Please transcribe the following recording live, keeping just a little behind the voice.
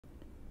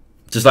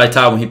Just like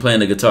Ty when he playing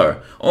the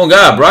guitar. Oh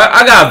God, bro,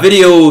 I got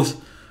videos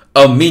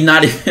of me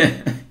not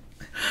even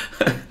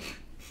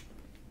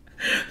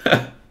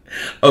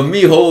of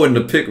me holding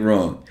the pick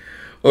wrong,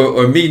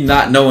 or me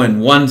not knowing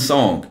one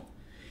song,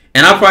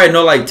 and I probably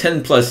know like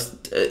 10 plus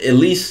at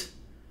least.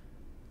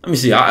 Let me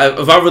see.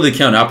 If I really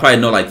count it, I probably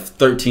know like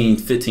 13,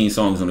 15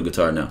 songs on the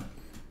guitar now.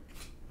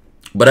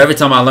 But every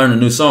time I learn a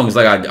new song, it's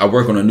like I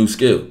work on a new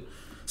skill.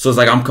 So it's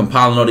like I'm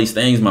compiling all these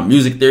things. My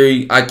music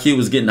theory IQ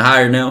is getting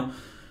higher now.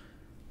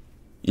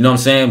 You know what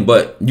I'm saying?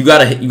 But you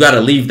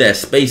gotta leave that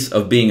space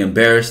of being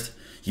embarrassed.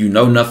 You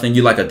know nothing.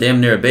 You like a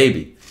damn near a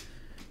baby.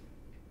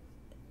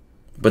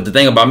 But the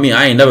thing about me,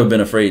 I ain't never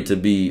been afraid to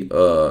be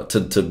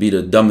to be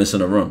the dumbest in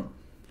the room.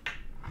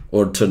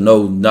 Or to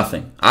know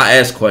nothing. I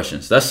ask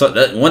questions. That's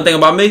one thing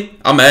about me.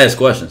 I'm gonna ask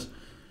questions.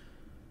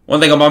 One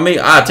thing about me,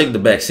 I take the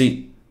back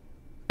seat.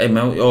 Hey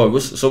man,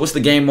 so what's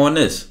the game on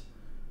this?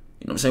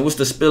 You know what I'm saying? What's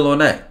the spill on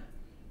that?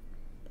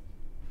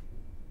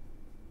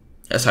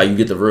 That's how you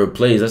get the real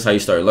plays. That's how you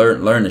start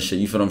learning shit.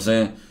 You feel what I'm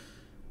saying?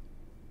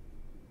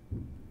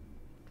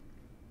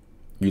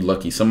 You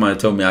lucky. Somebody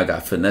told me I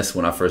got finesse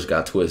when I first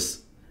got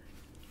Twist.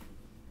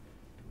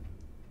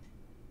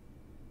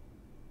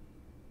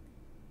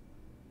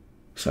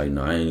 It's like,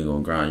 no, I ain't even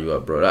gonna grind you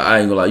up, bro. I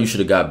ain't gonna lie, you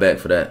should have got back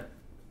for that.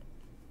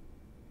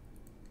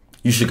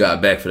 You should have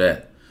got back for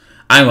that.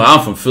 I ain't gonna lie,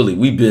 I'm from Philly.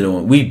 We bid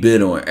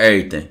on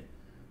everything.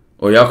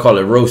 Or y'all call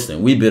it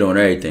roasting. We bid on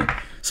everything.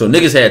 So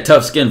niggas had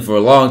tough skin for a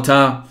long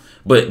time.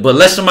 But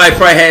let somebody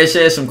probably had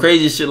said some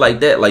crazy shit like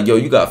that. Like, yo,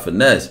 you got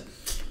finesse.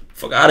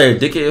 Fuck out of here,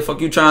 dickhead.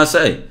 Fuck you trying to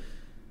say?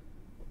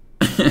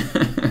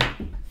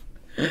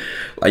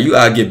 Like, you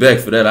gotta get back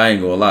for that. I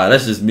ain't gonna lie.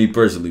 That's just me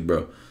personally,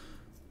 bro.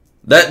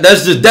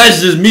 That's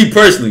just me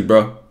personally,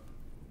 bro.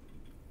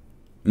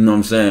 You know what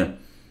I'm saying?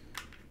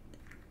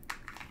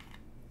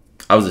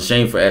 I was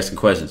ashamed for asking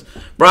questions.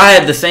 Bro, I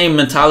had the same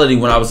mentality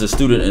when I was a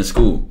student in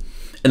school.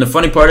 And the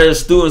funny part is,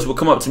 students would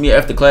come up to me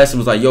after class and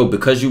was like, yo,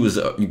 because you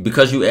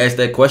asked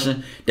that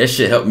question, that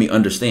shit helped me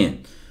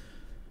understand.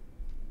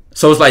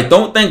 So it's like,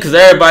 don't think because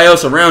everybody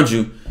else around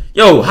you.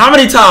 Yo, how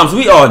many times,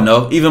 we all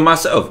know, even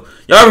myself,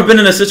 y'all ever been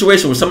in a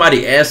situation where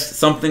somebody asked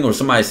something or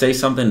somebody say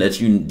something that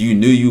you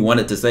knew you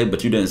wanted to say,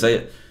 but you didn't say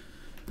it?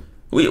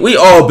 We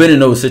all been in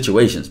those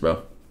situations,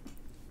 bro.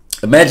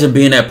 Imagine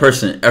being that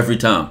person every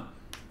time.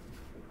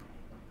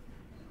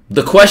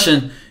 The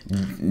question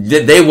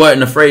that they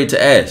weren't afraid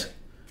to ask.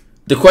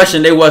 The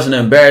question they wasn't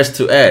embarrassed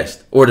to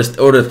ask. Or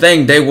the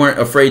thing they weren't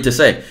afraid to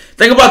say.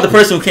 Think about the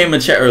person who came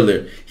in chat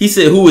earlier. He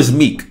said, who is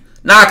Meek?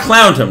 Now, I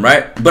clowned him,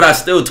 right? But I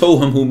still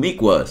told him who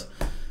Meek was.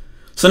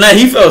 So now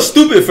he felt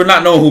stupid for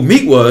not knowing who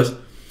Meek was.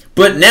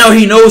 But now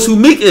he knows who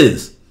Meek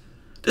is.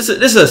 This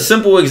is a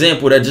simple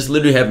example that just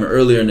literally happened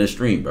earlier in this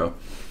stream, bro.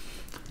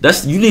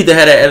 You need to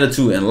have that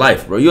attitude in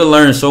life, bro. You'll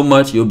learn so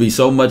much. You'll be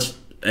so much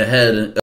ahead